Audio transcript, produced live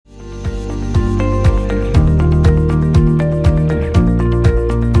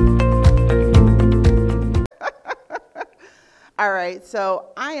right,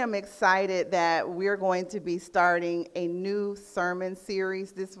 so I am excited that we're going to be starting a new sermon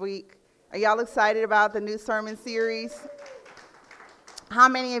series this week. Are y'all excited about the new sermon series? How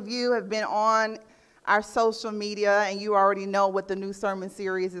many of you have been on our social media and you already know what the new sermon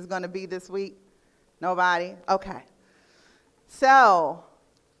series is going to be this week? Nobody? Okay. So,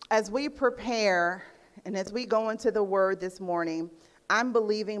 as we prepare and as we go into the Word this morning, I'm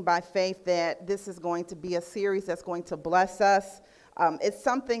believing by faith that this is going to be a series that's going to bless us. It's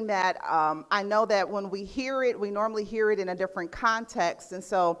something that I know that when we hear it, we normally hear it in a different context. And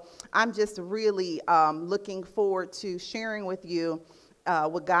so I'm just really looking forward to sharing with you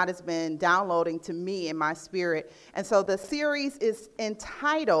what God has been downloading to me in my spirit. And so the series is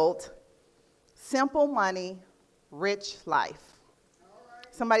entitled Simple Money, Rich Life.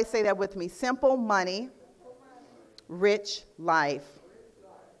 Somebody say that with me. Simple money, rich life.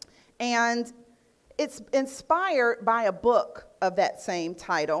 And it's inspired by a book of that same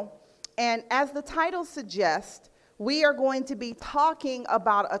title. And as the title suggests, we are going to be talking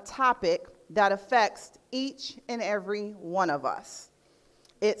about a topic that affects each and every one of us.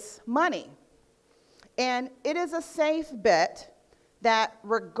 It's money. And it is a safe bet that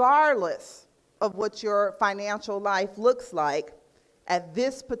regardless of what your financial life looks like at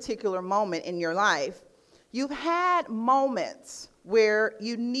this particular moment in your life, you've had moments where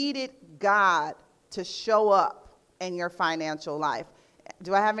you needed God to show up in your financial life.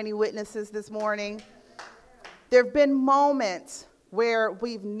 Do I have any witnesses this morning? There have been moments where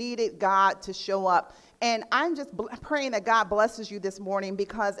we've needed God to show up. And I'm just praying that God blesses you this morning,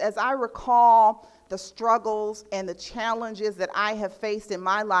 because as I recall the struggles and the challenges that I have faced in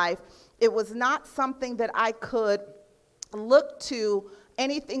my life, it was not something that I could look to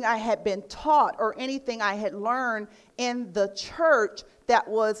anything I had been taught or anything I had learned in the church that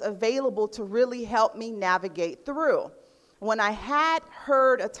was available to really help me navigate through. When I had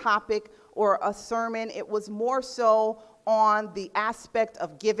heard a topic or a sermon, it was more so on the aspect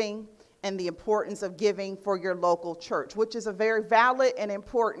of giving and the importance of giving for your local church, which is a very valid and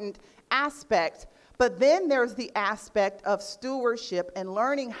important aspect. But then there's the aspect of stewardship and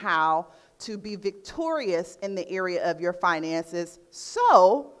learning how to be victorious in the area of your finances,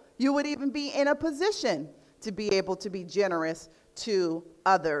 so you would even be in a position to be able to be generous to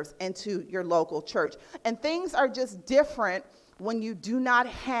others and to your local church. And things are just different when you do not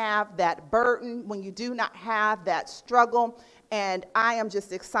have that burden, when you do not have that struggle. And I am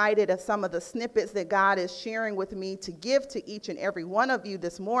just excited of some of the snippets that God is sharing with me to give to each and every one of you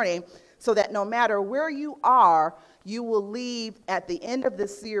this morning, so that no matter where you are, you will leave at the end of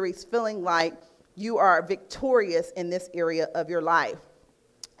this series feeling like you are victorious in this area of your life.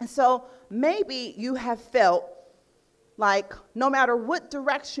 And so maybe you have felt like no matter what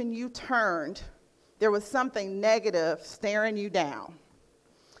direction you turned, there was something negative staring you down.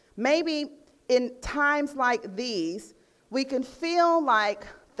 Maybe in times like these, we can feel like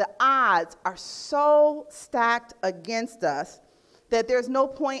the odds are so stacked against us that there's no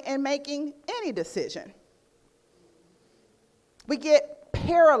point in making any decision. We get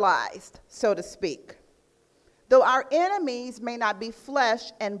paralyzed, so to speak. Though our enemies may not be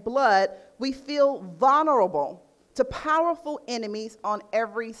flesh and blood, we feel vulnerable to powerful enemies on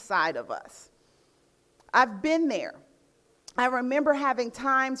every side of us. I've been there. I remember having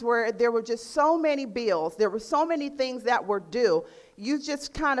times where there were just so many bills, there were so many things that were due. You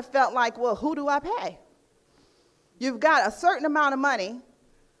just kind of felt like, well, who do I pay? You've got a certain amount of money,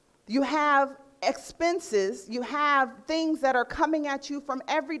 you have expenses, you have things that are coming at you from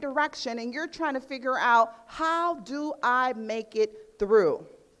every direction, and you're trying to figure out, how do I make it through?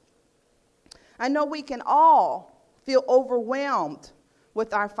 I know we can all feel overwhelmed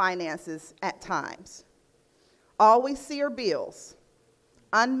with our finances at times. All we see are bills,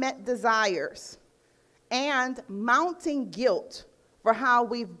 unmet desires, and mounting guilt for how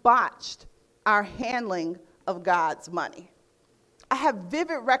we've botched our handling of God's money. I have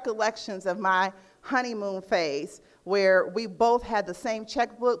vivid recollections of my honeymoon phase where we both had the same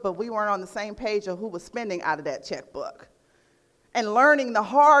checkbook, but we weren't on the same page of who was spending out of that checkbook. And learning the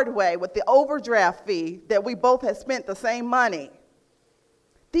hard way with the overdraft fee that we both had spent the same money.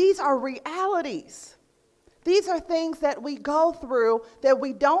 These are realities. These are things that we go through that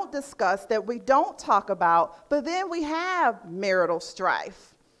we don't discuss, that we don't talk about, but then we have marital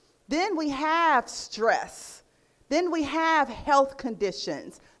strife. Then we have stress. Then we have health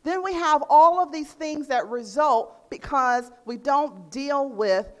conditions. Then we have all of these things that result because we don't deal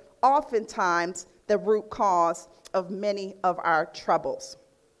with, oftentimes, the root cause of many of our troubles.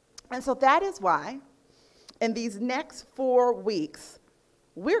 And so that is why in these next 4 weeks,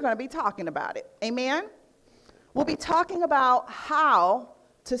 we're going to be talking about it. Amen? We'll be talking about how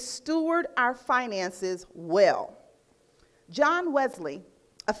to steward our finances well. John Wesley,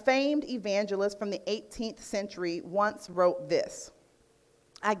 a famed evangelist from the 18th century, once wrote this: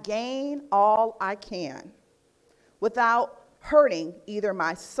 "I gain all I can without hurting either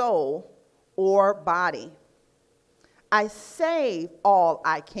my soul or body. I save all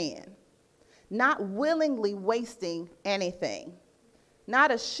I can, not willingly wasting anything,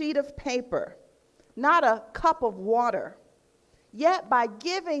 not a sheet of paper, not a cup of water. Yet by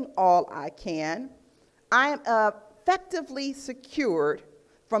giving all I can, I am effectively secured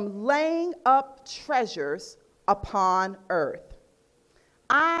from laying up treasures upon earth.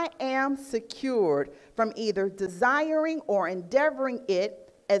 I am secured from either desiring or endeavoring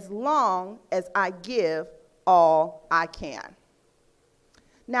it as long as I give all I can."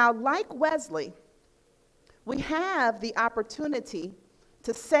 Now, like Wesley, we have the opportunity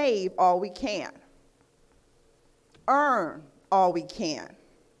to save all we can, earn all we can,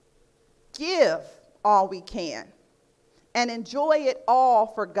 give all we can, and enjoy it all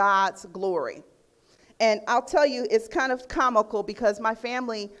for God's glory. And I'll tell you, it's kind of comical because my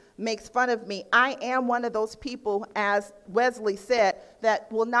family makes fun of me. I am one of those people, as Wesley said,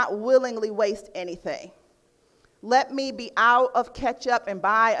 that will not willingly waste anything. Let me be out of ketchup and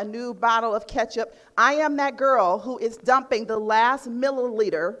buy a new bottle of ketchup. I am that girl who is dumping the last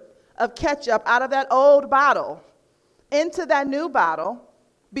milliliter of ketchup out of that old bottle into that new bottle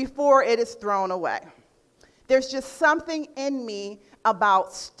before it is thrown away. There's just something in me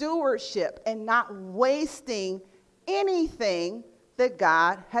about stewardship and not wasting anything that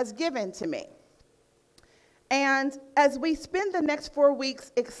God has given to me. And as we spend the next 4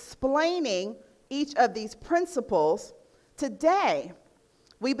 weeks explaining each of these principles, today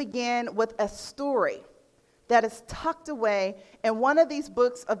we begin with a story that is tucked away in one of these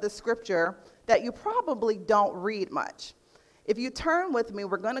books of the scripture that you probably don't read much. If you turn with me,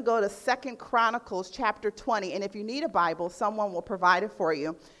 we're going to go to 2 Chronicles chapter 20. And if you need a Bible, someone will provide it for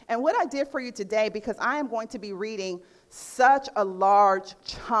you. And what I did for you today, because I am going to be reading such a large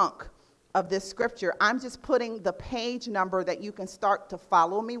chunk of this scripture, I'm just putting the page number that you can start to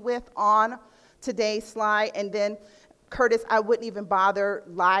follow me with on today's slide. And then, Curtis, I wouldn't even bother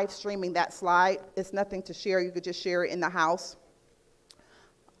live streaming that slide. It's nothing to share. You could just share it in the house.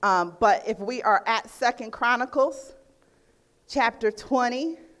 But if we are at 2 Chronicles chapter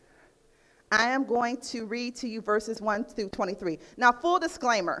 20, I am going to read to you verses 1 through 23. Now, full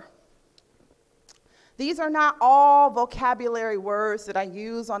disclaimer, these are not all vocabulary words that I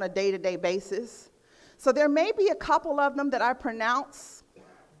use on a day-to-day basis. So there may be a couple of them that I pronounce,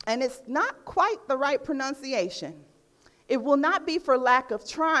 and it's not quite the right pronunciation. It will not be for lack of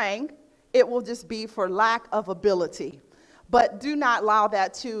trying. It will just be for lack of ability. But do not allow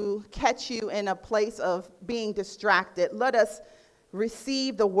that to catch you in a place of being distracted. Let us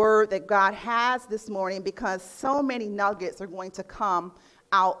receive the word that God has this morning, because so many nuggets are going to come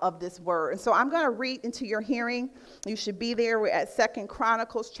out of this word. And so I'm going to read into your hearing. You should be there. We're at 2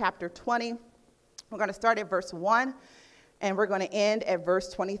 Chronicles chapter 20. We're going to start at verse 1, and we're going to end at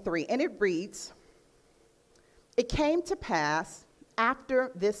verse 23. And it reads, "It came to pass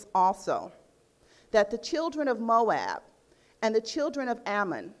after this also, that the children of Moab and the children of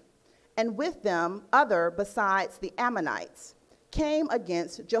Ammon, and with them other besides the Ammonites, came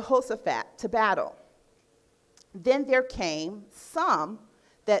against Jehoshaphat to battle. Then there came some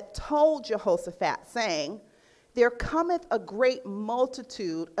that told Jehoshaphat, saying, There cometh a great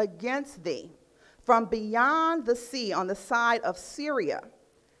multitude against thee from beyond the sea on the side of Syria.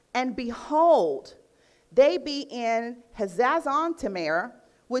 And behold, they be in Hazazon-Tamar,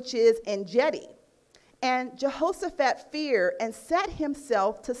 which is En Gedi. And Jehoshaphat feared and set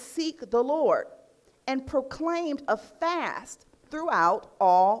himself to seek the Lord, and proclaimed a fast throughout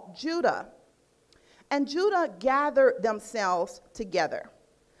all Judah. And Judah gathered themselves together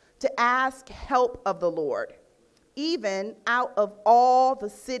to ask help of the Lord. Even out of all the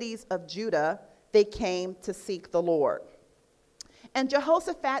cities of Judah, they came to seek the Lord. And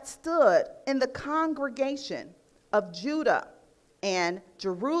Jehoshaphat stood in the congregation of Judah and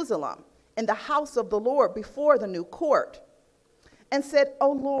Jerusalem in the house of the Lord before the new court, and said,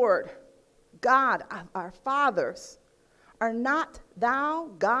 O Lord, God of our fathers, are not thou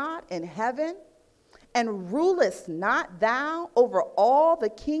God in heaven? And rulest not thou over all the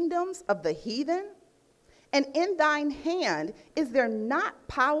kingdoms of the heathen? And in thine hand is there not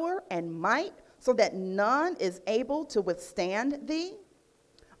power and might, so that none is able to withstand thee?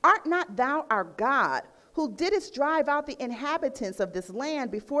 Art not thou our God, who didst drive out the inhabitants of this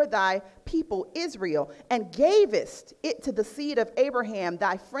land before thy people Israel, and gavest it to the seed of Abraham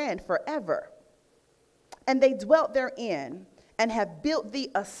thy friend forever? and they dwelt therein, and have built thee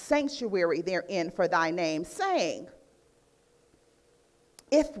a sanctuary therein for thy name, saying,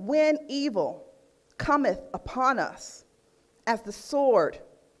 if when evil cometh upon us, as the sword,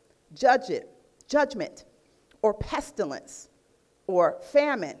 judgment, or pestilence, or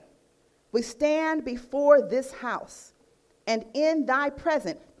famine, we stand before this house, and in thy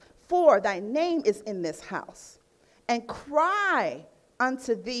presence, for thy name is in this house, and cry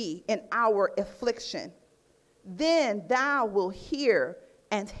unto thee in our affliction, then thou wilt hear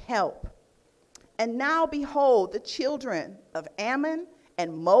and help. And now behold, the children of Ammon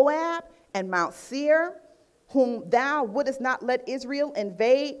and Moab and Mount Seir, whom thou wouldest not let Israel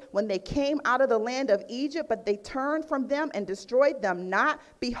invade when they came out of the land of Egypt, but they turned from them and destroyed them not.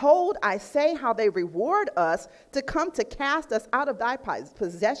 Behold, I say how they reward us to come to cast us out of thy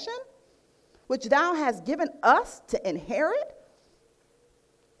possession, which thou hast given us to inherit.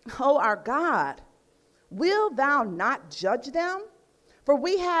 O our God, will thou not judge them? For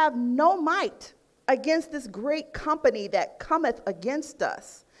we have no might against this great company that cometh against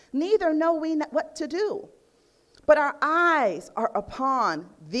us, neither know we what to do. But our eyes are upon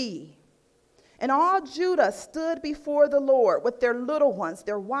thee. And all Judah stood before the Lord with their little ones,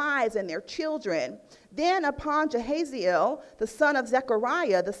 their wives, and their children. Then upon Jahaziel, the son of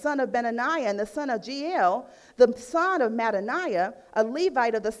Zechariah, the son of Benaniah, and the son of Jeiel, the son of Mattaniah, a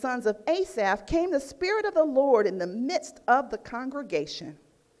Levite of the sons of Asaph, came the Spirit of the Lord in the midst of the congregation.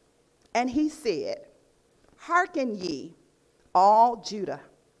 And he said, hearken ye, all Judah,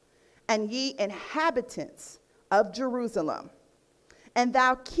 and ye inhabitants of Jerusalem, and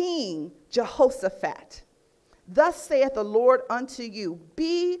thou King Jehoshaphat. Thus saith the Lord unto you,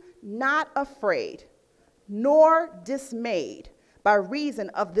 be not afraid, nor dismayed by reason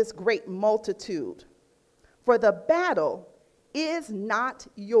of this great multitude. For the battle is not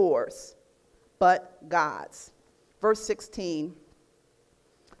yours, but God's. Verse 16,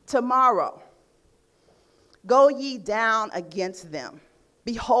 tomorrow go ye down against them.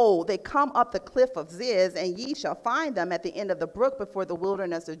 Behold, they come up the cliff of Ziz, and ye shall find them at the end of the brook before the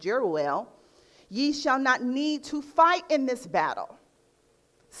wilderness of Jeruel. Ye shall not need to fight in this battle.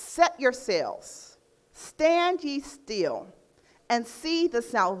 Set yourselves, stand ye still, and see the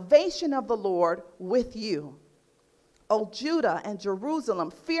salvation of the Lord with you. O Judah and Jerusalem,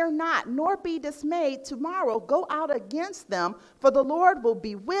 fear not, nor be dismayed. Tomorrow go out against them, for the Lord will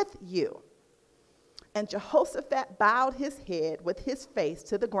be with you. And Jehoshaphat bowed his head with his face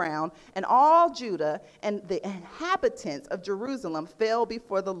to the ground, and all Judah and the inhabitants of Jerusalem fell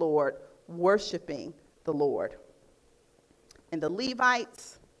before the Lord, worshiping the Lord. And the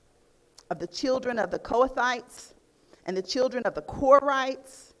Levites of the children of the Kohathites and the children of the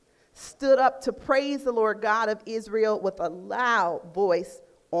Korites stood up to praise the Lord God of Israel with a loud voice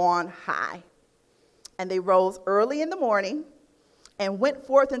on high. And they rose early in the morning and went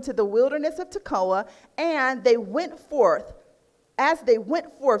forth into the wilderness of Tekoa, and they went forth. As they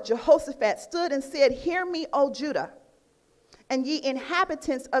went forth, Jehoshaphat stood and said, hear me, O Judah, and ye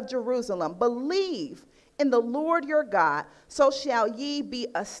inhabitants of Jerusalem, believe in the Lord your God, so shall ye be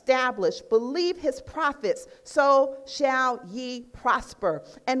established. Believe his prophets, so shall ye prosper.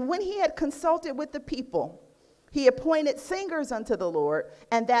 And when he had consulted with the people, he appointed singers unto the Lord,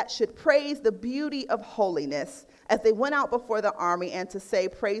 and that should praise the beauty of holiness, as they went out before the army, and to say,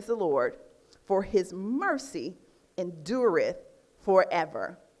 praise the Lord, for his mercy endureth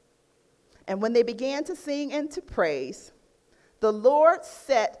forever. And when they began to sing and to praise, the Lord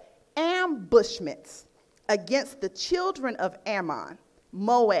set ambushments against the children of Ammon,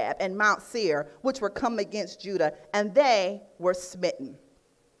 Moab, and Mount Seir, which were come against Judah, and they were smitten.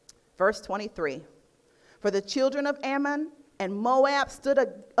 Verse 23, for the children of Ammon and Moab stood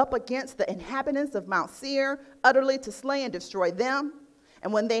up against the inhabitants of Mount Seir, utterly to slay and destroy them.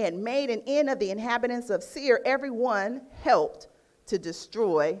 And when they had made an end of the inhabitants of Seir, every one helped to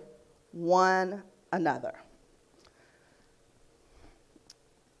destroy one another.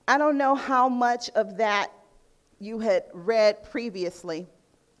 I don't know how much of that you had read previously,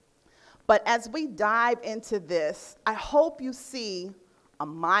 but as we dive into this, I hope you see a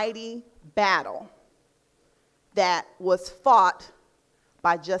mighty battle that was fought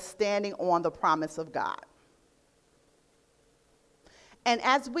by just standing on the promise of God. And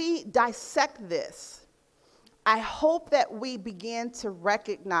as we dissect this, I hope that we begin to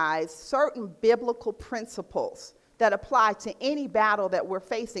recognize certain biblical principles that apply to any battle that we're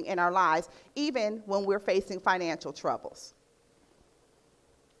facing in our lives, even when we're facing financial troubles.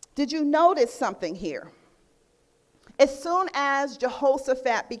 Did you notice something here? As soon as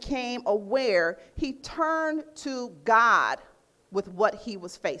Jehoshaphat became aware, he turned to God with what he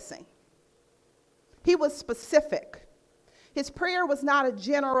was facing. He was specific. His prayer was not a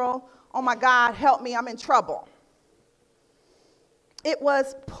general, oh my God, help me, I'm in trouble. It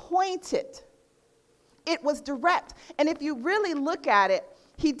was pointed. It was direct. And if you really look at it,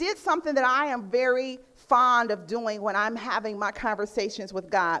 he did something that I am very fond of doing when I'm having my conversations with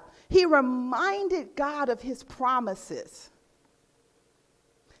God. He reminded God of his promises.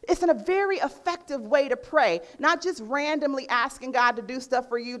 It's a very effective way to pray, not just randomly asking God to do stuff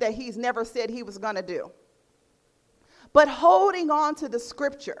for you that he's never said he was going to do, but holding on to the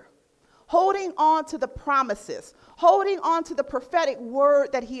scripture, holding on to the promises, holding on to the prophetic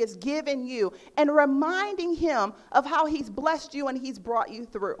word that he has given you, and reminding him of how he's blessed you and he's brought you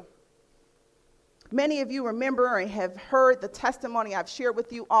through. Many of you remember and have heard the testimony I've shared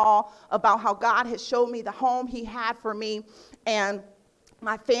with you all about how God has showed me the home he had for me and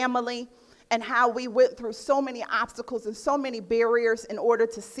my family, and how we went through so many obstacles and so many barriers in order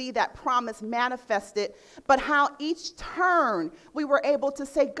to see that promise manifested, but how each turn we were able to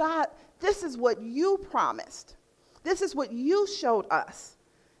say, God, this is what you promised. This is what you showed us.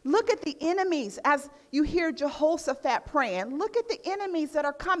 Look at the enemies as you hear Jehoshaphat praying. Look at the enemies that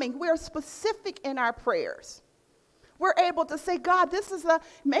are coming. We're specific in our prayers. We're able to say, God,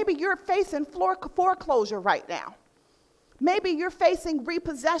 maybe you're facing foreclosure right now. Maybe you're facing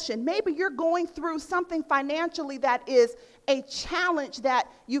repossession. Maybe you're going through something financially that is a challenge that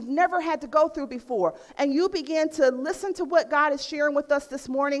you've never had to go through before. And you begin to listen to what God is sharing with us this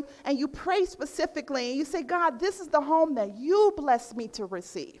morning, and you pray specifically, and you say, God, this is the home that you blessed me to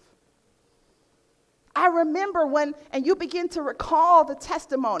receive. I remember and you begin to recall the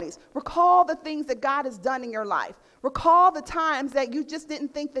testimonies, recall the things that God has done in your life, recall the times that you just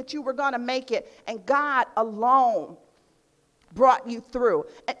didn't think that you were going to make it, and God alone brought you through.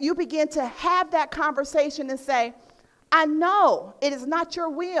 And you begin to have that conversation and say, I know it is not your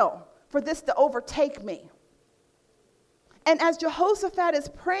will for this to overtake me. And as Jehoshaphat is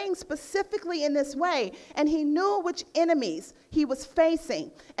praying specifically in this way, and he knew which enemies he was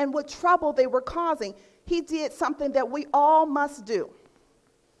facing and what trouble they were causing, he did something that we all must do.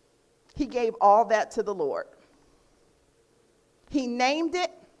 He gave all that to the Lord. He named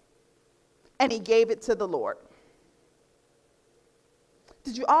it, and he gave it to the Lord.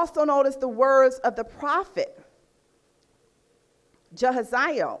 Did you also notice the words of the prophet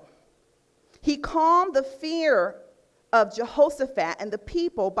Jahaziel? He calmed the fear of Jehoshaphat and the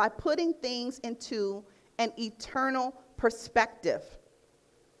people by putting things into an eternal perspective.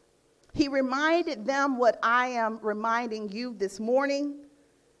 He reminded them what I am reminding you this morning,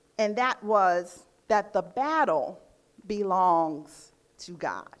 and that was that the battle belongs to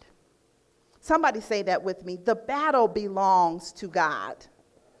God. Somebody say that with me. The battle belongs to God.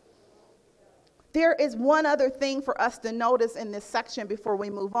 There is one other thing for us to notice in this section before we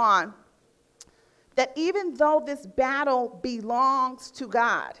move on. That even though this battle belongs to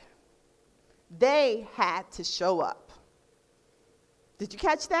God, they had to show up. Did you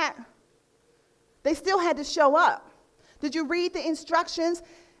catch that? They still had to show up. Did you read the instructions?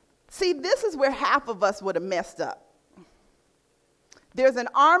 See, this is where half of us would have messed up. There's an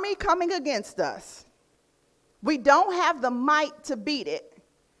army coming against us. We don't have the might to beat it,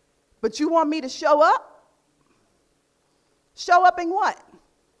 but you want me to show up? Show up in what?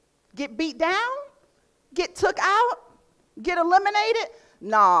 Get beat down? Get took out? Get eliminated?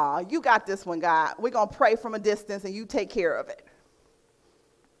 Nah, you got this one, God. We're going to pray from a distance and you take care of it.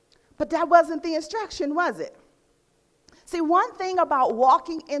 But that wasn't the instruction, was it? See, one thing about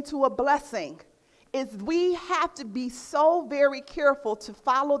walking into a blessing is we have to be so very careful to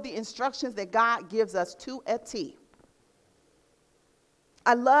follow the instructions that God gives us to a T.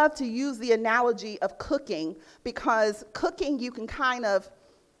 I love to use the analogy of cooking, because cooking you can kind of,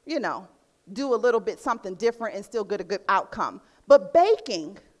 do a little bit something different and still get a good outcome. But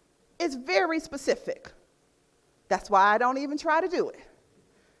baking is very specific. That's why I don't even try to do it.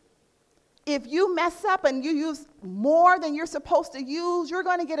 If you mess up and you use more than you're supposed to use, you're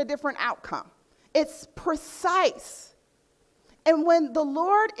going to get a different outcome. It's precise. And when the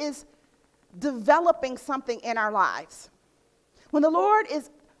Lord is developing something in our lives, when the Lord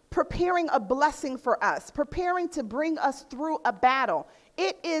is preparing a blessing for us, preparing to bring us through a battle,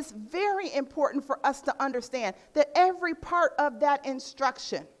 it is very important for us to understand that every part of that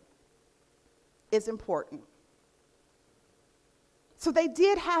instruction is important. So they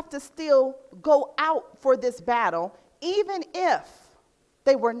did have to still go out for this battle, even if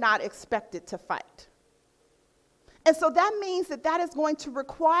they were not expected to fight. And so that means that that is going to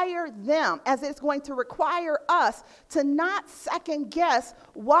require them, as it's going to require us, to not second guess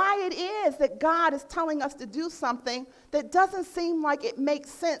why it is that God is telling us to do something that doesn't seem like it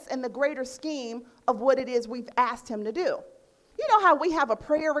makes sense in the greater scheme of what it is we've asked him to do. You know how we have a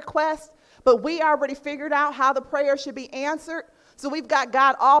prayer request, but we already figured out how the prayer should be answered? So we've got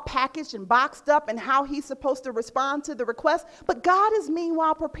God all packaged and boxed up and how he's supposed to respond to the request. But God is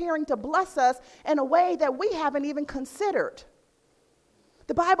meanwhile preparing to bless us in a way that we haven't even considered.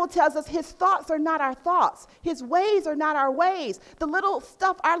 The Bible tells us his thoughts are not our thoughts. His ways are not our ways. The little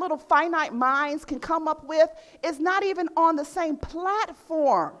stuff our little finite minds can come up with is not even on the same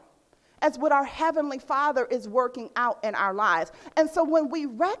platform as what our Heavenly Father is working out in our lives. And so when we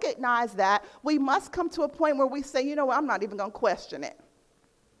recognize that, we must come to a point where we say, you know what, I'm not even going to question it.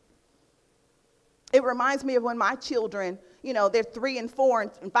 It reminds me of when my children, you know, they're 3 and 4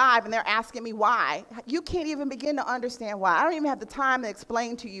 and 5, and they're asking me why. You can't even begin to understand why. I don't even have the time to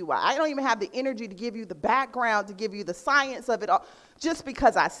explain to you why. I don't even have the energy to give you the background, to give you the science of it all, just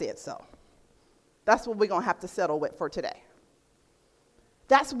because I said so. That's what we're going to have to settle with for today.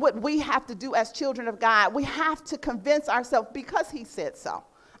 That's what we have to do as children of God. We have to convince ourselves because he said so.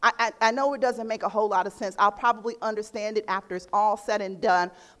 I know it doesn't make a whole lot of sense. I'll probably understand it after it's all said and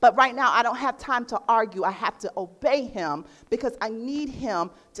done. But right now, I don't have time to argue. I have to obey him because I need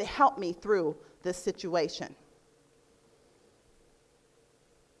him to help me through this situation.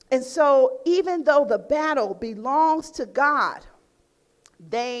 And so even though the battle belongs to God,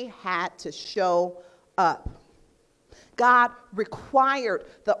 they had to show up. God required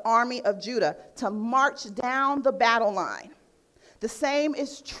the army of Judah to march down the battle line. The same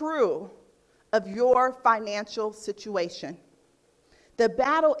is true of your financial situation. The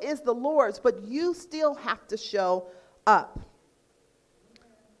battle is the Lord's, but you still have to show up.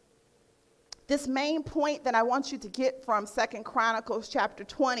 This main point that I want you to get from 2 Chronicles chapter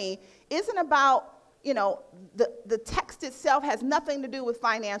 20 isn't about, you know, the text itself has nothing to do with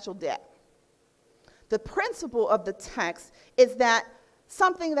financial debt. The principle of the text is that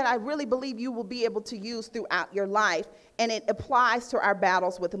something that I really believe you will be able to use throughout your life, and it applies to our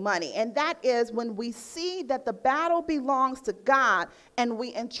battles with money. And that is when we see that the battle belongs to God and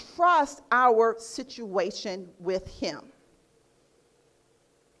we entrust our situation with him.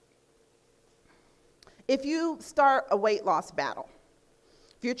 If you start a weight loss battle,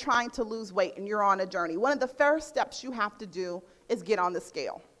 if you're trying to lose weight and you're on a journey, one of the first steps you have to do is get on the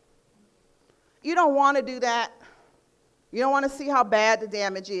scale. You don't want to do that. You don't want to see how bad the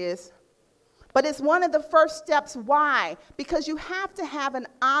damage is. But it's one of the first steps. Why? Because you have to have an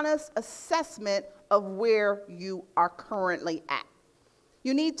honest assessment of where you are currently at.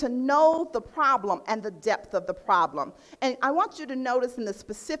 You need to know the problem and the depth of the problem. And I want you to notice in the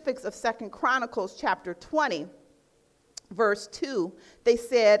specifics of 2 Chronicles chapter 20, verse 2, they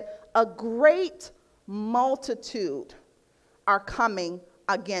said, a great multitude are coming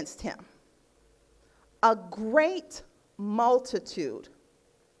against him. A great multitude.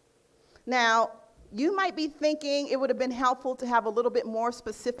 Now, you might be thinking it would have been helpful to have a little bit more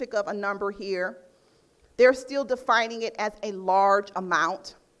specific of a number here. They're still defining it as a large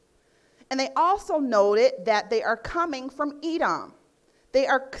amount. And they also noted that they are coming from Edom. They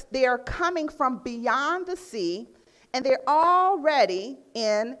are coming from beyond the sea, and they're already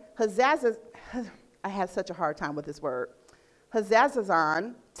in Hazazon. I had such a hard time with this word.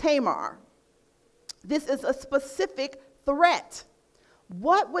 Hazazon Tamar. This is a specific threat.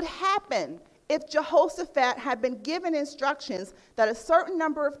 What would happen if Jehoshaphat had been given instructions that a certain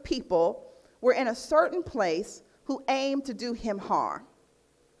number of people were in a certain place who aimed to do him harm?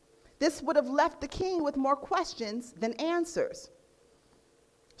 This would have left the king with more questions than answers.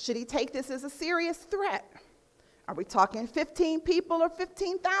 Should he take this as a serious threat? Are we talking 15 people or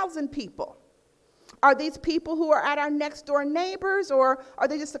 15,000 people? Are these people who are at our next door neighbors, or are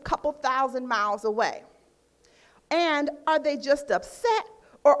they just a couple thousand miles away? And are they just upset,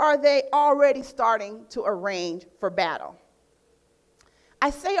 or are they already starting to arrange for battle? I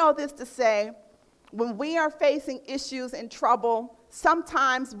say all this to say, when we are facing issues and trouble,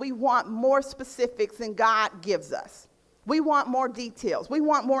 sometimes we want more specifics than God gives us. We want more details. We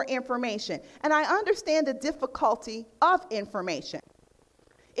want more information. And I understand the difficulty of information.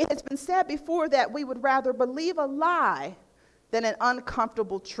 It has been said before that we would rather believe a lie than an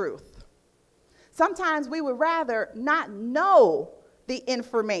uncomfortable truth. Sometimes we would rather not know the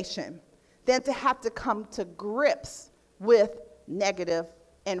information than to have to come to grips with negative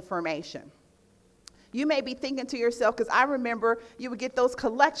information. You may be thinking to yourself, because I remember you would get those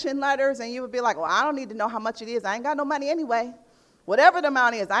collection letters and you would be like, well, I don't need to know how much it is. I ain't got no money anyway. Whatever the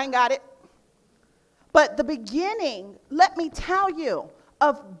amount is, I ain't got it. But the beginning, let me tell you,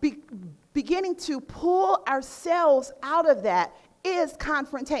 of beginning to pull ourselves out of that is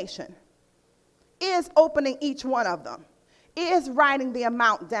confrontation, is opening each one of them, is writing the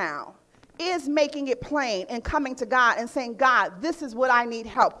amount down, is making it plain and coming to God and saying, God, this is what I need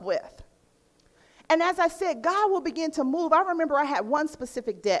help with. And as I said, God will begin to move. I remember I had one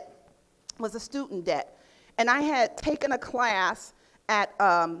specific debt, was a student debt. And I had taken a class at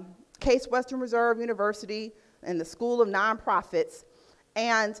Case Western Reserve University in the School of Nonprofits.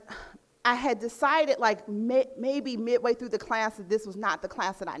 And I had decided like maybe midway through the class that this was not the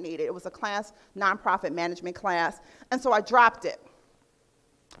class that I needed. It was a class, nonprofit management class. And so I dropped it.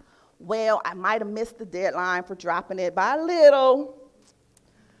 Well, I might have missed the deadline for dropping it by a little.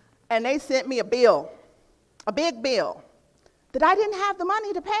 And they sent me a bill, a big bill, that I didn't have the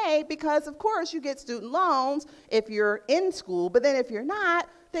money to pay because, of course, you get student loans if you're in school, but then if you're not,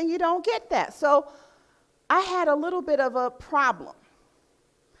 then you don't get that. So I had a little bit of a problem.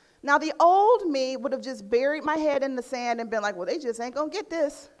 Now, the old me would have just buried my head in the sand and been like, well, they just ain't going to get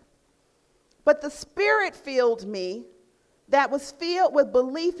this. But the Spirit-filled me that was filled with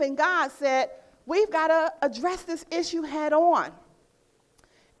belief in God said, we've got to address this issue head on.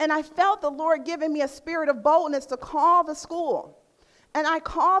 And I felt the Lord giving me a spirit of boldness to call the school. And I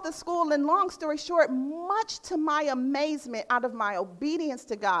called the school, and long story short, much to my amazement, out of my obedience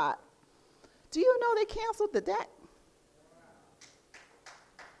to God, do you know they canceled the debt?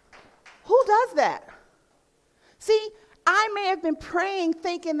 Who does that? See, I may have been praying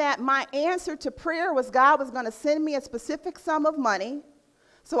thinking that my answer to prayer was God was going to send me a specific sum of money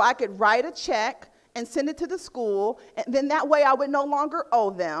so I could write a check and send it to the school, and then that way I would no longer owe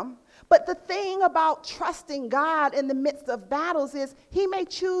them. But the thing about trusting God in the midst of battles is he may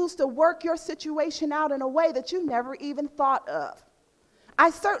choose to work your situation out in a way that you never even thought of. I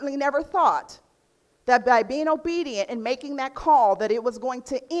certainly never thought that by being obedient and making that call that it was going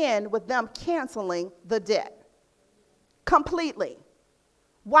to end with them canceling the debt. Completely.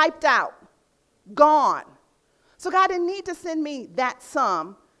 Wiped out. Gone. So God didn't need to send me that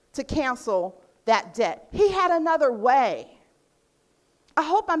sum to cancel that debt. He had another way. I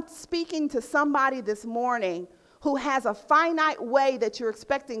hope I'm speaking to somebody this morning who has a finite way that you're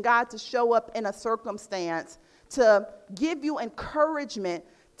expecting God to show up in a circumstance to give you encouragement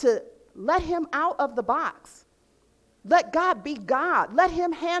to let him out of the box. Let God be God. Let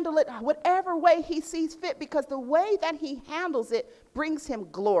him handle it whatever way he sees fit, because the way that he handles it brings him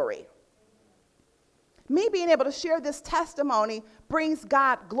glory. Me being able to share this testimony brings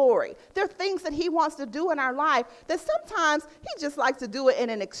God glory. There are things that he wants to do in our life that sometimes he just likes to do it in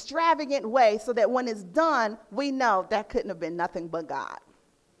an extravagant way so that when it's done, we know that couldn't have been nothing but God.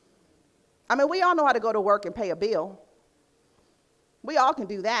 I mean, we all know how to go to work and pay a bill. We all can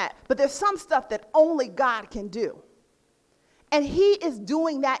do that. But there's some stuff that only God can do. And he is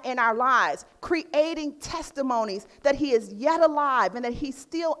doing that in our lives, creating testimonies that he is yet alive and that he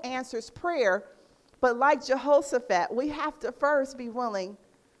still answers prayer. But like Jehoshaphat, we have to first be willing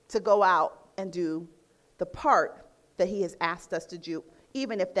to go out and do the part that he has asked us to do,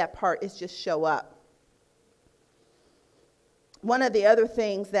 even if that part is just show up. One of the other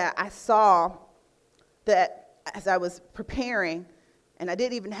things that I saw that as I was preparing, and I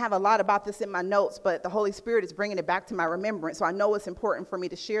didn't even have a lot about this in my notes, but the Holy Spirit is bringing it back to my remembrance, so I know it's important for me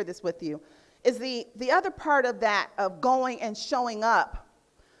to share this with you, is the other part of that, of going and showing up,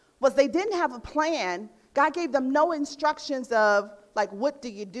 was they didn't have a plan. God gave them no instructions of, like, what do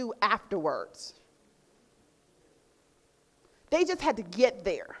you do afterwards? They just had to get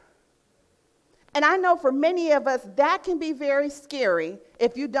there. And I know for many of us, that can be very scary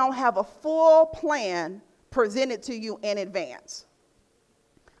if you don't have a full plan presented to you in advance.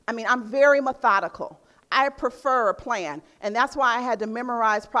 I mean, I'm very methodical. I prefer a plan. And that's why I had to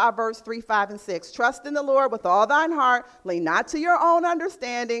memorize Proverbs 3, 5, and 6. Trust in the Lord with all thine heart. Lean not to your own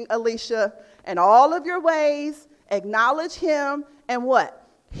understanding, Alicia. And all of your ways, acknowledge him. And what?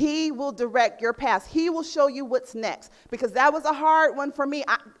 He will direct your path. He will show you what's next. Because that was a hard one for me.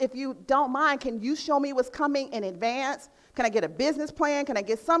 If you don't mind, can you show me what's coming in advance? Can I get a business plan? Can I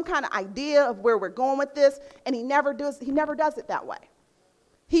get some kind of idea of where we're going with this? And he never does it that way.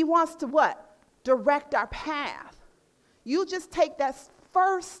 He wants to what? Direct our path. You just take that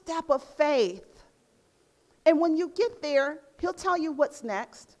first step of faith. And when you get there, he'll tell you what's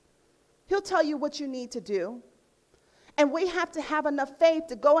next. He'll tell you what you need to do. And we have to have enough faith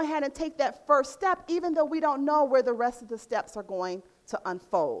to go ahead and take that first step, even though we don't know where the rest of the steps are going to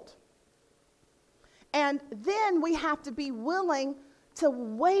unfold. And then we have to be willing to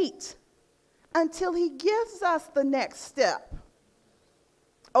wait until he gives us the next step.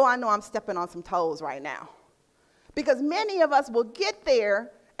 Oh, I know I'm stepping on some toes right now. Because many of us will get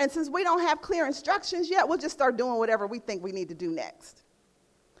there, and since we don't have clear instructions yet, we'll just start doing whatever we think we need to do next.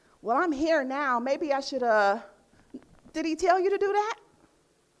 Well, I'm here now. Maybe I should, did he tell you to do that?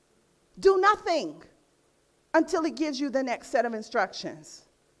 Do nothing until he gives you the next set of instructions.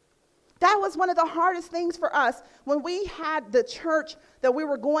 That was one of the hardest things for us when we had the church that we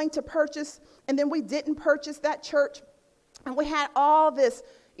were going to purchase, and then we didn't purchase that church. And we had all this,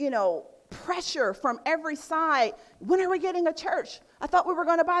 pressure from every side. When are we getting a church? I thought we were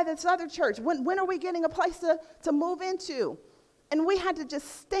going to buy this other church. When are we getting a place to move into? And we had to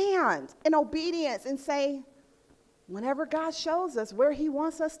just stand in obedience and say, whenever God shows us where he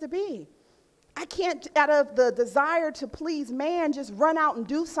wants us to be. I can't, out of the desire to please man, just run out and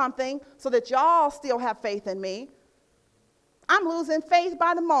do something so that y'all still have faith in me. I'm losing faith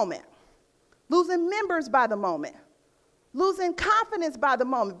by the moment, losing members by the moment, losing confidence by the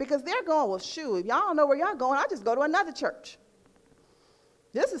moment, because they're going, well, shoot, if y'all don't know where y'all going, I'll just go to another church.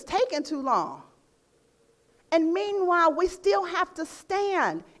 This is taking too long. And meanwhile, we still have to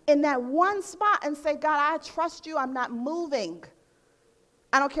stand in that one spot and say, God, I trust you. I'm not moving.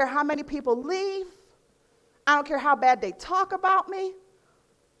 I don't care how many people leave. I don't care how bad they talk about me.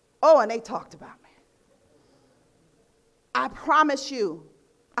 Oh, and they talked about me. I promise you,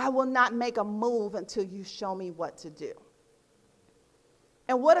 I will not make a move until you show me what to do.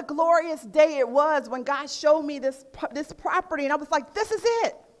 And what a glorious day it was when God showed me this property. And I was like, this is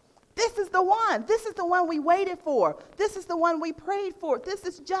it. This is the one. This is the one we waited for. This is the one we prayed for. This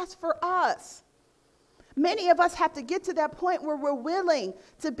is just for us. Many of us have to get to that point where we're willing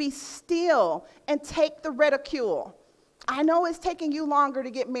to be still and take the ridicule. I know it's taking you longer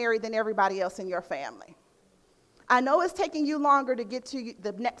to get married than everybody else in your family. I know it's taking you longer to get to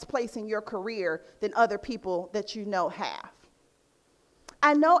the next place in your career than other people that you know have.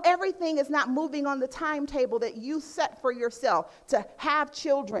 I know everything is not moving on the timetable that you set for yourself, to have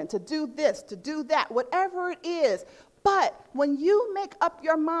children, to do this, to do that, whatever it is. But when you make up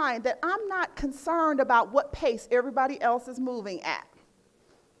your mind that I'm not concerned about what pace everybody else is moving at,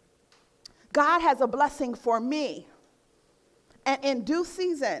 God has a blessing for me. And in due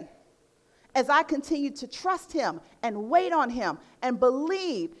season, as I continue to trust him and wait on him and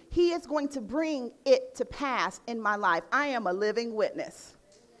believe he is going to bring it to pass in my life, I am a living witness.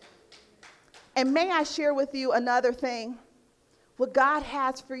 And may I share with you another thing? What God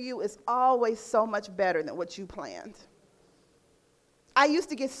has for you is always so much better than what you planned. I used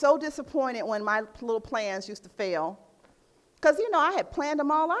to get so disappointed when my little plans used to fail because, I had planned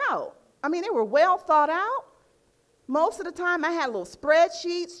them all out. I mean, they were well thought out. Most of the time, I had little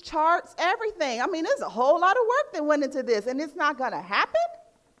spreadsheets, charts, everything. I mean, there's a whole lot of work that went into this, and it's not going to happen.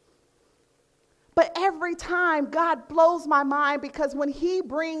 But every time, God blows my mind, because when he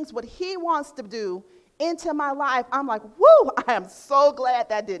brings what he wants to do into my life, I'm like, woo, I am so glad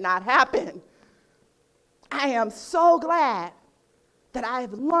that did not happen. I am so glad that I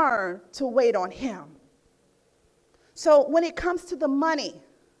have learned to wait on him. So when it comes to the money,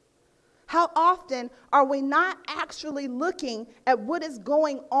 how often are we not actually looking at what is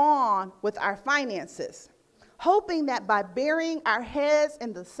going on with our finances, hoping that by burying our heads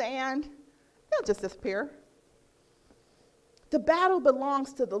in the sand, they'll just disappear? The battle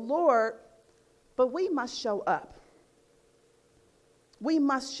belongs to the Lord, but we must show up. We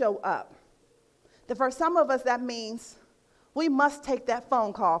must show up. For some of us, that means we must take that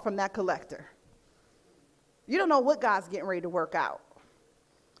phone call from that collector. You don't know what God's getting ready to work out.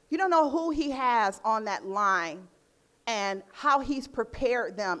 You don't know who he has on that line and how he's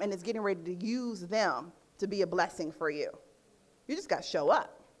prepared them and is getting ready to use them to be a blessing for you. You just got to show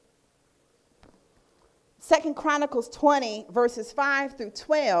up. 2 Chronicles 20, verses 5 through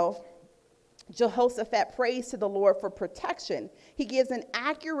 12, Jehoshaphat prays to the Lord for protection. He gives an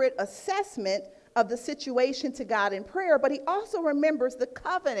accurate assessment of the situation to God in prayer, but he also remembers the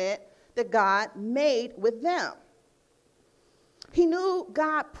covenant that God made with them. He knew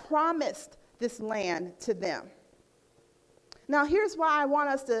God promised this land to them. Now, here's why I want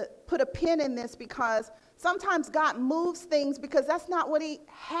us to put a pin in this, because sometimes God moves things because that's not what he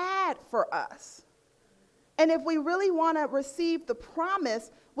had for us. And if we really want to receive the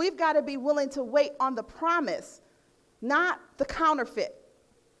promise, we've got to be willing to wait on the promise, not the counterfeit,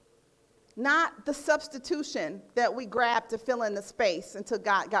 not the substitution that we grabbed to fill in the space until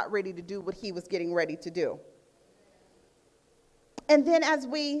God got ready to do what he was getting ready to do. And then as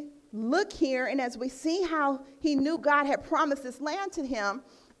we look here and as we see how he knew God had promised this land to him,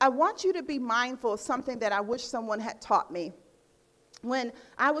 I want you to be mindful of something that I wish someone had taught me. When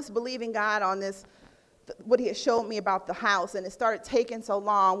I was believing God on this what he had showed me about the house, and it started taking so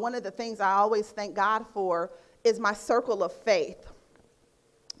long. One of the things I always thank God for is my circle of faith.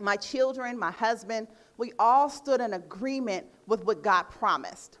 My children, my husband, we all stood in agreement with what God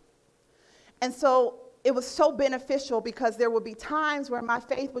promised. And so it was so beneficial because there would be times where my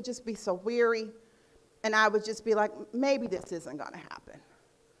faith would just be so weary, and I would just be like, maybe this isn't going to happen.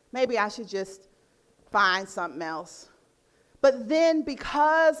 Maybe I should just find something else. But then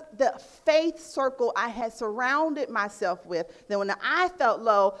because the faith circle I had surrounded myself with, then when I felt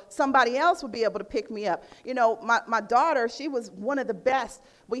low, somebody else would be able to pick me up. You know, my daughter, she was one of the best.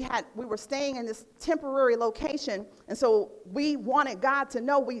 We were staying in this temporary location, and so we wanted God to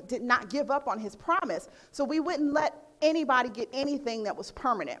know we did not give up on his promise. So we wouldn't let anybody get anything that was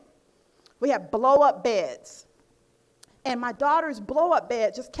permanent. We had blow-up beds, and my daughter's blow-up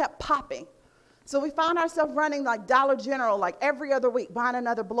bed just kept popping. So we found ourselves running like Dollar General like every other week, buying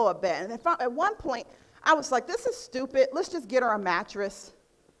another blow-up bed. And at one point, I was like, this is stupid. Let's just get her a mattress.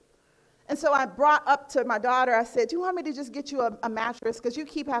 And so I brought up to my daughter, I said, do you want me to just get you a mattress? Because you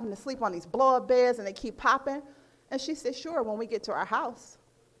keep having to sleep on these blow-up beds and they keep popping. And she said, sure, when we get to our house.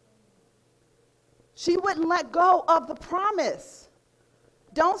 She wouldn't let go of the promise.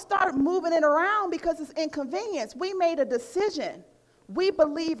 Don't start moving it around because it's inconvenience. We made a decision. We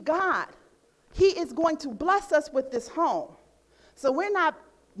believe God. He is going to bless us with this home. So we're not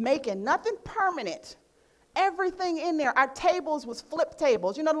making nothing permanent. Everything in there, our tables was flip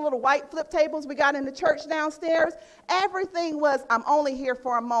tables. You know the little white flip tables we got in the church downstairs? Everything was, I'm only here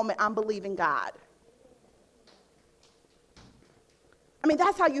for a moment. I'm believing God. I mean,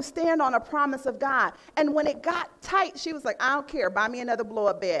 that's how you stand on a promise of God. And when it got tight, she was like, I don't care. Buy me another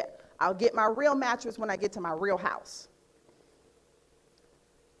blow-up bed. I'll get my real mattress when I get to my real house.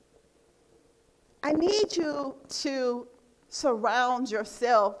 I need you to surround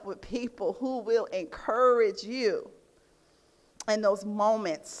yourself with people who will encourage you in those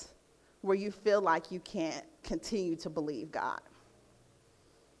moments where you feel like you can't continue to believe God.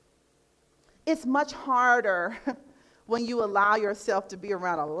 It's much harder when you allow yourself to be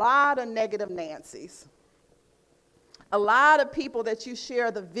around a lot of negative Nancys, a lot of people that you share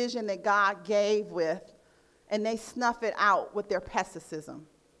the vision that God gave with, and they snuff it out with their pessimism.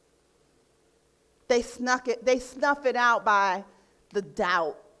 They snuff it out by the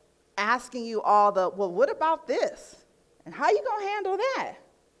doubt, asking you all the, well, what about this? And how you going to handle that?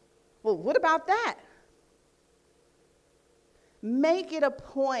 Well, what about that? Make it a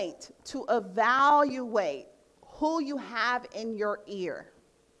point to evaluate who you have in your ear.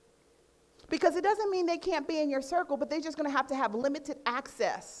 Because it doesn't mean they can't be in your circle, but they're just going to have limited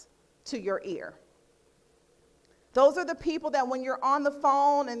access to your ear. Those are the people that when you're on the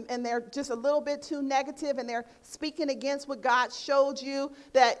phone and they're just a little bit too negative and they're speaking against what God showed you,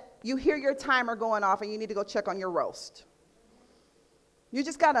 that you hear your timer going off and you need to go check on your roast. You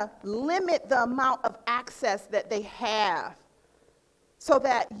just got to limit the amount of access that they have so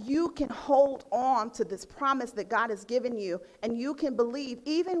that you can hold on to this promise that God has given you, and you can believe,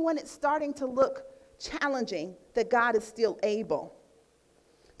 even when it's starting to look challenging, that God is still able.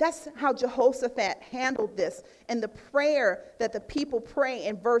 That's how Jehoshaphat handled this. And the prayer that the people pray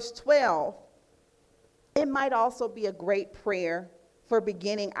in verse 12, it might also be a great prayer for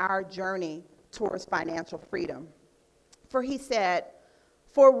beginning our journey towards financial freedom. For he said,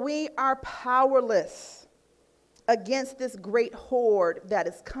 for we are powerless against this great horde that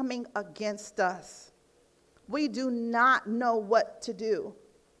is coming against us. We do not know what to do,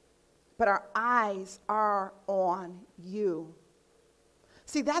 but our eyes are on you.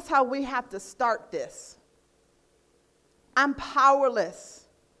 See, that's how we have to start this. I'm powerless.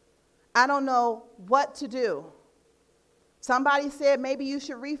 I don't know what to do. Somebody said maybe you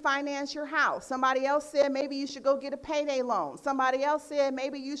should refinance your house. Somebody else said maybe you should go get a payday loan. Somebody else said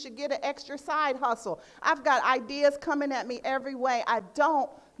maybe you should get an extra side hustle. I've got ideas coming at me every way. I don't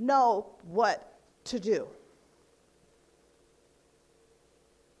know what to do.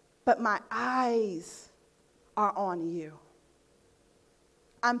 But my eyes are on you.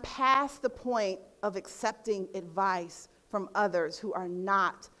 I'm past the point of accepting advice from others who are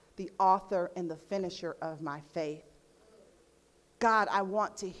not the author and the finisher of my faith. God, I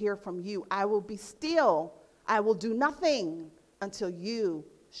want to hear from you. I will be still. I will do nothing until you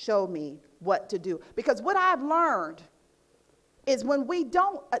show me what to do. Because what I've learned is when we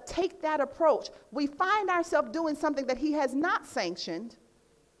don't take that approach, we find ourselves doing something that he has not sanctioned,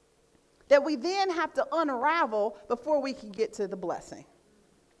 that we then have to unravel before we can get to the blessing.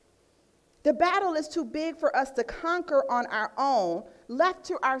 The battle is too big for us to conquer on our own. Left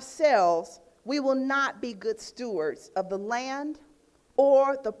to ourselves, we will not be good stewards of the land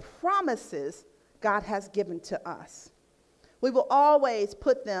or the promises God has given to us. We will always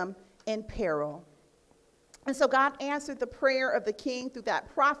put them in peril. And so God answered the prayer of the king through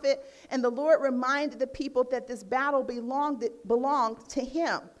that prophet, and the Lord reminded the people that this battle belonged to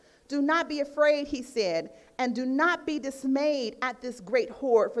him. Do not be afraid, he said, and do not be dismayed at this great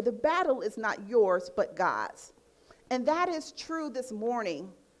horde, for the battle is not yours, but God's. And that is true this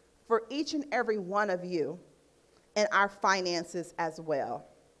morning for each and every one of you and our finances as well.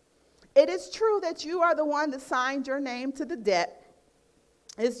 It is true that you are the one that signed your name to the debt.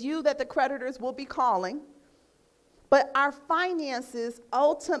 It's you that the creditors will be calling. But our finances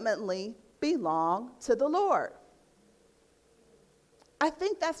ultimately belong to the Lord. I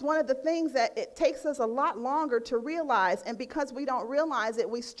think that's one of the things that it takes us a lot longer to realize, and because we don't realize it,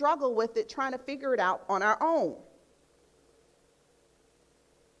 we struggle with it trying to figure it out on our own.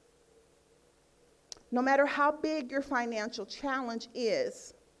 No matter how big your financial challenge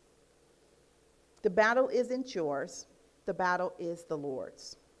is, the battle isn't yours, the battle is the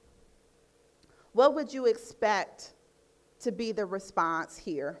Lord's. What would you expect to be the response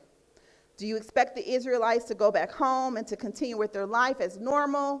here? Do you expect the Israelites to go back home and to continue with their life as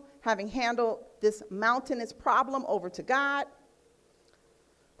normal, having handled this mountainous problem over to God?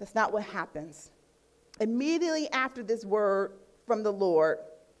 That's not what happens. Immediately after this word from the Lord,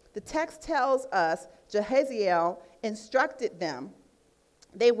 the text tells us Jehaziel instructed them.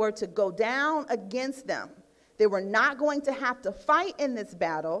 They were to go down against them. They were not going to have to fight in this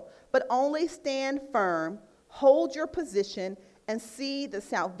battle, but only stand firm, hold your position, and see the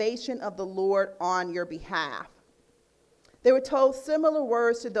salvation of the Lord on your behalf. They were told similar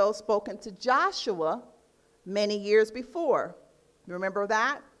words to those spoken to Joshua many years before. Remember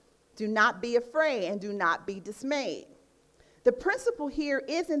that? Do not be afraid and do not be dismayed. The principle here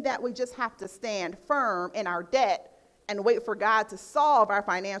isn't that we just have to stand firm in our debt and wait for God to solve our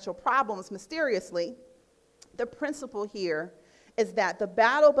financial problems mysteriously. The principle here is that the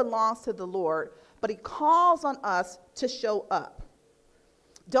battle belongs to the Lord, but he calls on us to show up.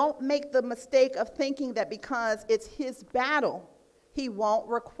 Don't make the mistake of thinking that because it's his battle, he won't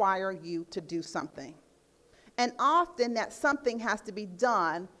require you to do something. And often that something has to be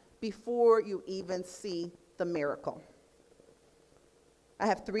done before you even see the miracle. I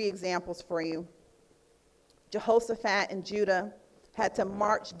have 3 examples for you. Jehoshaphat and Judah had to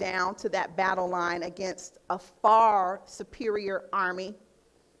march down to that battle line against a far superior army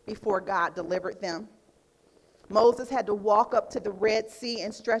before God delivered them. Moses had to walk up to the Red Sea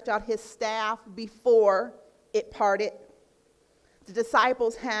and stretch out his staff before it parted. The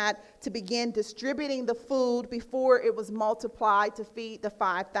disciples had to begin distributing the food before it was multiplied to feed the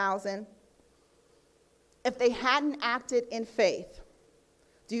 5,000. If they hadn't acted in faith,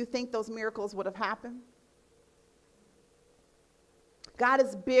 do you think those miracles would have happened? God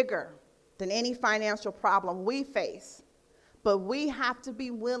is bigger than any financial problem we face, but we have to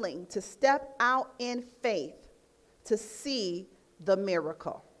be willing to step out in faith to see the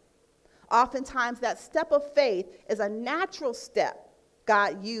miracle. Oftentimes, that step of faith is a natural step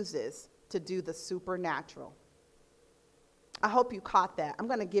God uses to do the supernatural. I hope you caught that. I'm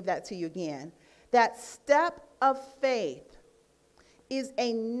going to give that to you again. That step of faith is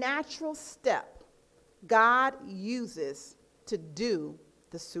a natural step God uses to do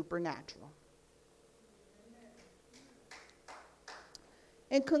the supernatural.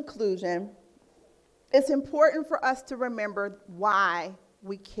 In conclusion, it's important for us to remember why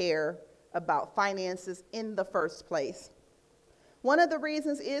we care about finances in the first place. One of the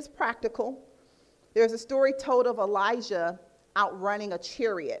reasons is practical. There's a story told of Elijah outrunning a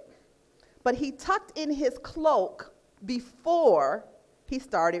chariot, but he tucked in his cloak before he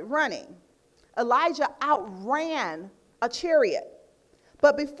started running. Elijah outran a chariot,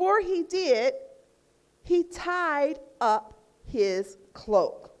 but before he did, he tied up his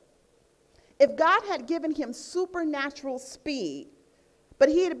cloak. If God had given him supernatural speed, but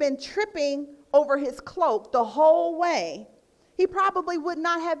he had been tripping over his cloak the whole way, he probably would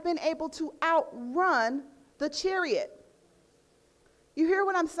not have been able to outrun the chariot. You hear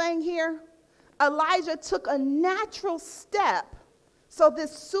what I'm saying here? Elijah took a natural step so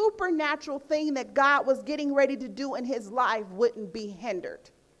this supernatural thing that God was getting ready to do in his life wouldn't be hindered.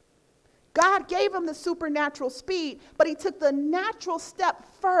 God gave him the supernatural speed, but he took the natural step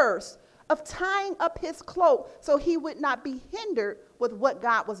first of tying up his cloak so he would not be hindered with what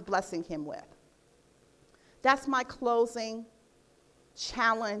God was blessing him with. That's my closing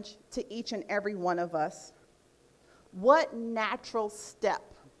challenge to each and every one of us. What natural step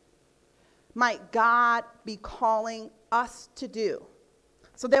might God be calling us to do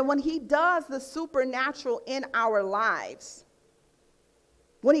so that when he does the supernatural in our lives,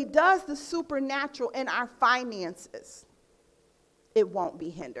 When he does the supernatural in our finances, it won't be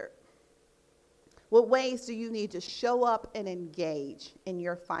hindered. What ways do you need to show up and engage in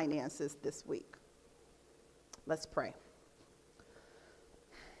your finances this week? Let's pray.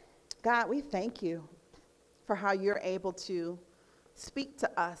 God, we thank you for how you're able to speak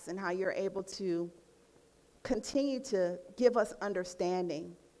to us and how you're able to continue to give us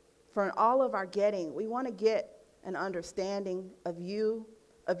understanding. For in all of our getting, we want to get an understanding of you,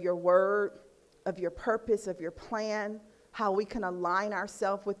 of your word, of your purpose, of your plan, how we can align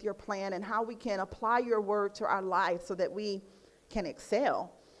ourselves with your plan, and how we can apply your word to our life so that we can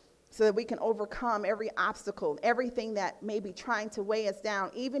excel, so that we can overcome every obstacle, everything that may be trying to weigh us down,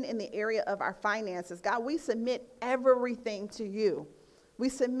 even in the area of our finances. God, we submit everything to you. We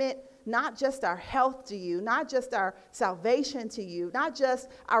submit not just our health to you, not just our salvation to you, not just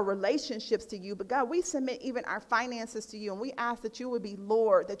our relationships to you, but God, we submit even our finances to you. And we ask that you would be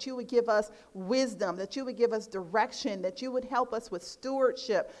Lord, that you would give us wisdom, that you would give us direction, that you would help us with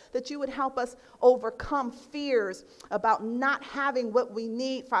stewardship, that you would help us overcome fears about not having what we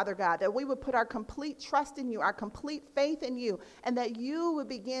need, Father God, that we would put our complete trust in you, our complete faith in you, and that you would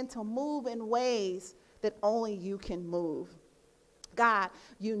begin to move in ways that only you can move. God,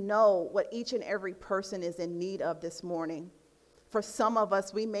 you know what each and every person is in need of this morning. For some of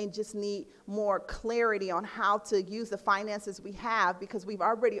us, we may just need more clarity on how to use the finances we have because we've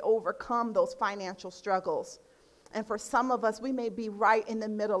already overcome those financial struggles. And for some of us, we may be right in the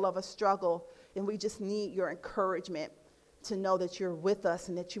middle of a struggle, and we just need your encouragement to know that you're with us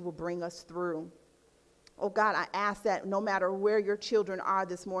and that you will bring us through. Oh God, I ask that no matter where your children are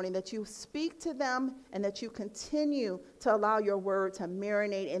this morning, that you speak to them and that you continue to allow your word to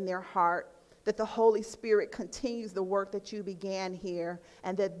marinate in their heart, that the Holy Spirit continues the work that you began here,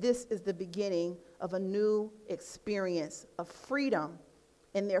 and that this is the beginning of a new experience of freedom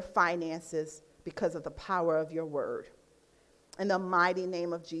in their finances because of the power of your word. In the mighty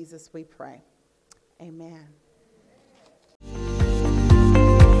name of Jesus, we pray. Amen.